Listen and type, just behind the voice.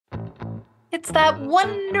It's that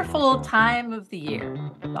wonderful time of the year.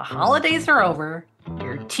 The holidays are over,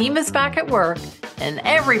 your team is back at work, and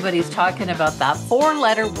everybody's talking about that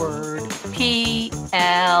four-letter word, P-L-A-N,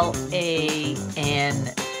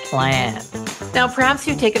 plan. Now, perhaps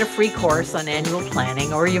you've taken a free course on annual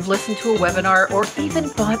planning, or you've listened to a webinar, or even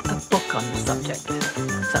bought a book on the subject.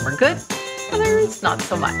 Some are good, others not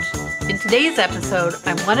so much. In today's episode,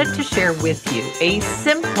 I wanted to share with you a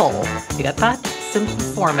simple, you got that? Simple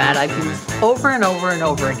format I've used over and over and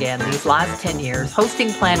over again these last 10 years,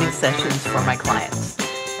 hosting planning sessions for my clients.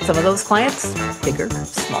 Some of those clients, bigger,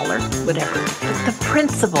 smaller, whatever, but the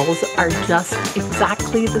principles are just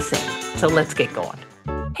exactly the same. So let's get going.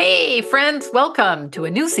 Hey friends, welcome to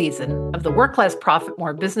a new season of the Work Less, Profit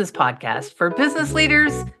More business podcast for business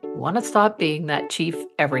leaders who want to stop being that chief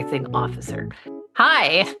everything officer.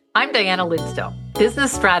 Hi, I'm Diana Lidstone,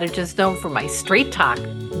 business strategist known for my straight talk,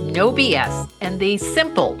 no BS, and the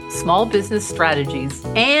simple small business strategies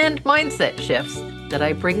and mindset shifts that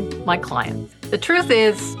I bring my clients. The truth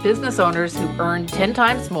is, business owners who earn 10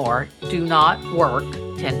 times more do not work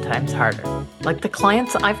 10 times harder. Like the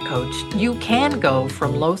clients I've coached, you can go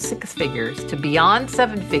from low six figures to beyond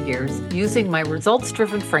seven figures using my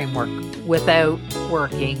results-driven framework without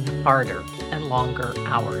working harder and longer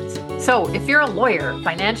hours. So if you're a lawyer,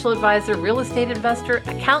 financial advisor, real estate investor,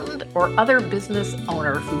 accountant, or other business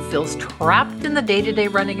owner who feels trapped in the day-to-day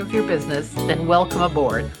running of your business, then welcome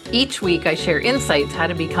aboard. Each week I share insights how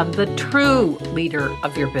to become the true leader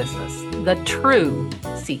of your business, the true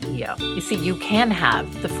CEO. You see, you can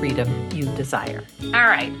have the freedom you desire. All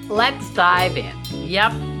right, let's dive in.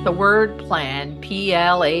 Yep, the word plan,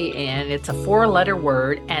 P-L-A-N, it's a four-letter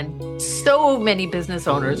word, and so many business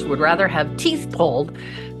owners would rather have teeth pulled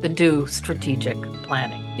than do strategic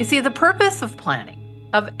planning. You see, the purpose of planning,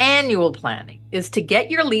 of annual planning, is to get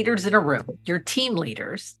your leaders in a room, your team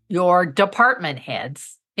leaders, your department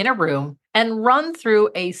heads in a room, and run through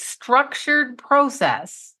a structured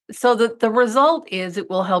process so that the result is it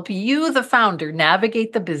will help you, the founder,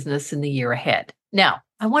 navigate the business in the year ahead. Now,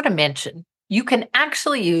 I want to mention, you can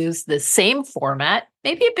actually use the same format,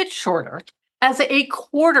 maybe a bit shorter, as a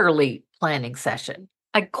quarterly planning session,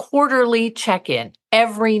 a quarterly check-in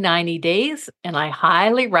every 90 days, and I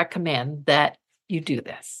highly recommend that you do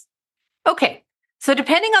this. Okay, so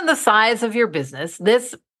depending on the size of your business,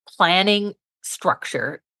 this planning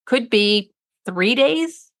structure could be 3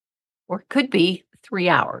 days or it could be 3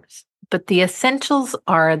 hours, but the essentials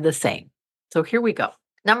are the same. So here we go.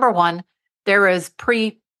 Number one, there is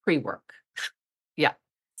pre-work. Yeah,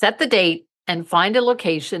 set the date and find a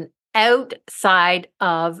location outside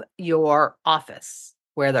of your office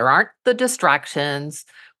where there aren't the distractions,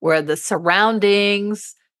 where the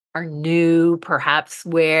surroundings are new, perhaps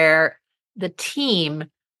where the team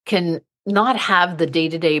can not have the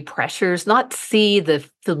day-to-day pressures, not see the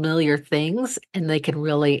familiar things, and they can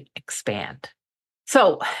really expand.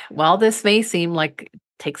 So while this may seem like it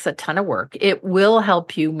takes a ton of work, it will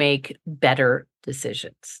help you make better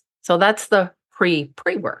decisions. So that's the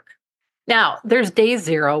pre-work. Now, there's day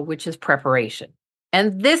zero, which is preparation.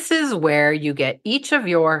 And this is where you get each of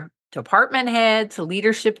your department heads,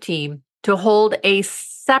 leadership team to hold a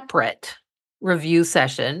separate review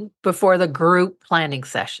session before the group planning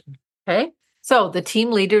session. Okay. So the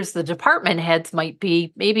team leaders, the department heads might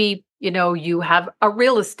be maybe, you have a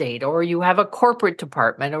real estate or you have a corporate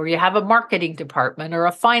department or you have a marketing department or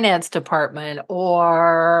a finance department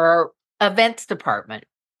or events department.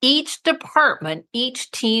 Each department, each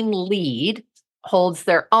team lead holds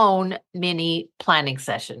their own mini planning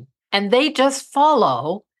session, and they just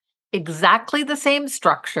follow exactly the same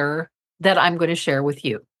structure that I'm going to share with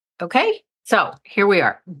you. Okay, so here we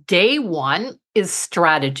are. Day one is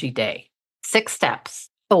strategy day. 6 steps.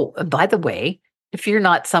 Oh, and by the way, if you're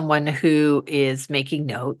not someone who is making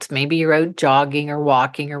notes, maybe you're out jogging or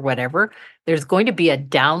walking or whatever, there's going to be a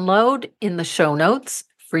download in the show notes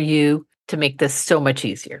for you to make this so much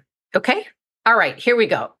easier. Okay? All right, here we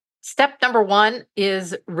go. Step number 1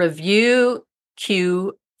 is review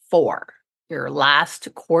Q4, your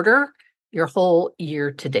last quarter, your whole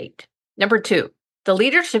year to date. Number 2, the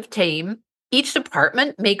leadership team, each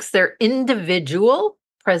department makes their individual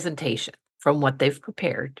presentation from what they've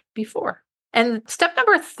prepared before. And step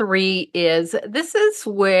number 3 is this is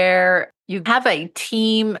where you have a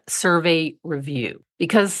team survey review,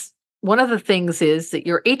 because one of the things is that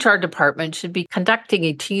your HR department should be conducting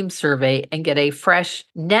a team survey and get a fresh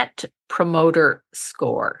net promoter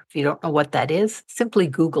score. If you don't know what that is, simply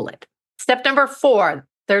Google it. Step number 4,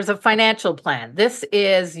 there's a financial plan. This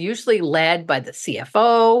is usually led by the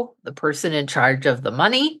CFO, the person in charge of the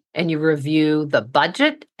money, and you review the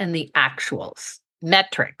budget and the actuals.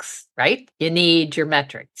 metrics, right? You need your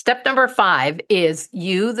metrics. Step number 5 is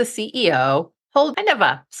you, the CEO, hold kind of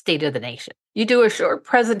a state of the nation. You do a short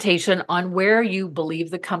presentation on where you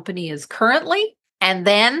believe the company is currently, and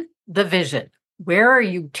then the vision. Where are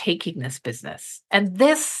you taking this business? And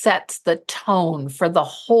this sets the tone for the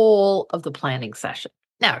whole of the planning session.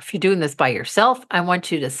 Now, if you're doing this by yourself, I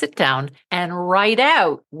want you to sit down and write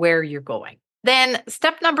out where you're going. Then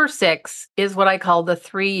step number 6 is what I call the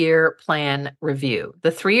 3-year plan review.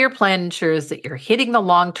 The 3-year plan ensures that you're hitting the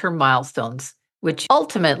long-term milestones, which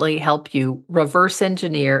ultimately help you reverse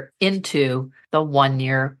engineer into the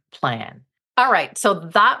 1-year plan. All right, so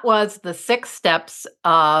that was the 6 steps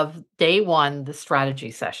of day 1, the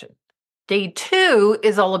strategy session. Day 2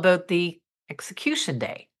 is all about the execution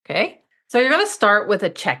day, okay? So you're going to start with a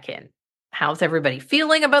check-in. How's everybody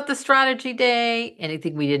feeling about the strategy day?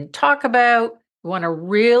 Anything we didn't talk about? You want to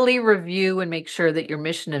really review and make sure that your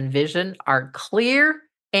mission and vision are clear.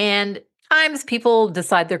 And times people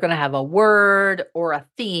decide they're going to have a word or a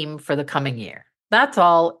theme for the coming year. That's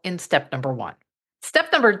all in step number 1.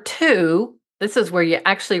 Step number 2, this is where you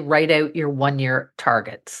actually write out your 1-year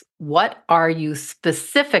targets. What are you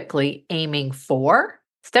specifically aiming for?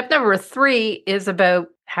 Step number 3 is about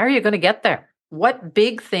how are you going to get there? What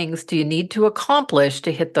big things do you need to accomplish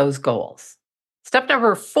to hit those goals? Step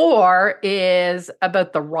number 4 is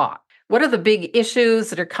about the rock. What are the big issues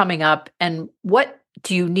that are coming up, and what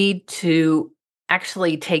do you need to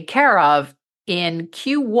actually take care of in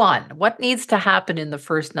Q1? What needs to happen in the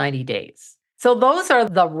first 90 days? So those are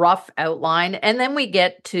the rough outline. And then we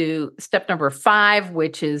get to step number 5,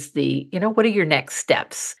 which is what are your next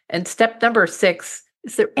steps? And step number 6,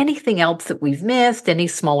 is there anything else that we've missed? Any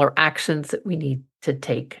smaller actions that we need to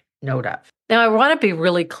take note of? Now, I want to be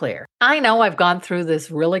really clear. I know I've gone through this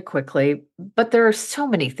really quickly, but there are so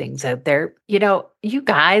many things out there. You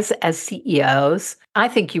guys as CEOs, I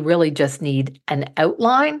think you really just need an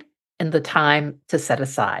outline and the time to set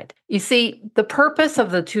aside. You see, the purpose of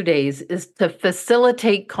the 2 days is to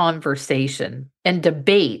facilitate conversation and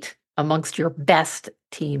debate amongst your best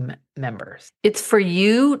team members. It's for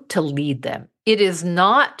you to lead them. It is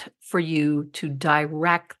not for you to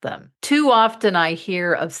direct them. Too often I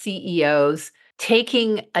hear of CEOs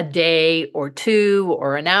taking a day or 2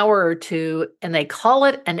 or an hour or 2, and they call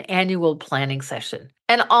it an annual planning session.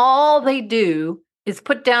 And all they do is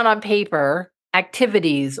put down on paper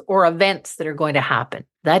activities or events that are going to happen.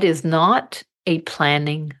 That is not a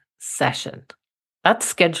planning session.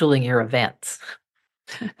 That's scheduling your events.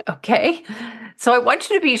 Okay? So I want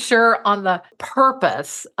you to be sure on the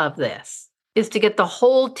purpose of this is to get the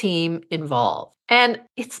whole team involved. And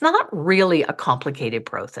it's not really a complicated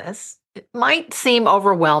process. It might seem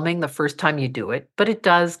overwhelming the first time you do it, but it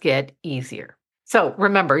does get easier. So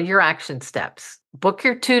remember your action steps. Book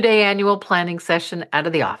your 2-day annual planning session out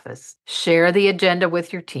of the office. Share the agenda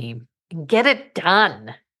with your team. And get it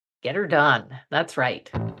done. Get her done. That's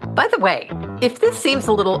right. By the way, if this seems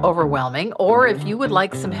a little overwhelming, or if you would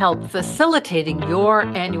like some help facilitating your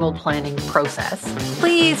annual planning process,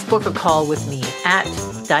 please book a call with me at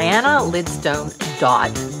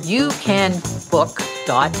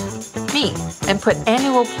dianalidstone.youcanbook.me and put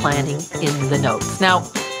annual planning in the notes. Now,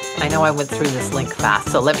 I know I went through this link fast,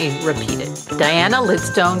 so let me repeat it.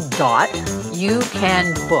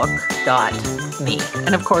 dianalidstone.youcanbook.me.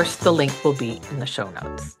 And of course, the link will be in the show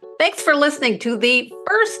notes. Thanks for listening to the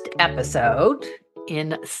first episode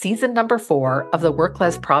in season number 4 of the Work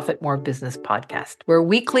Less, Profit More Business podcast, where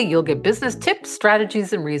weekly you'll get business tips,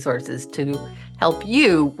 strategies, and resources to help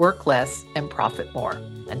you work less and profit more.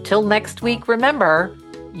 Until next week, remember,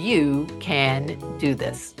 you can do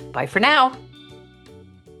this. Bye for now.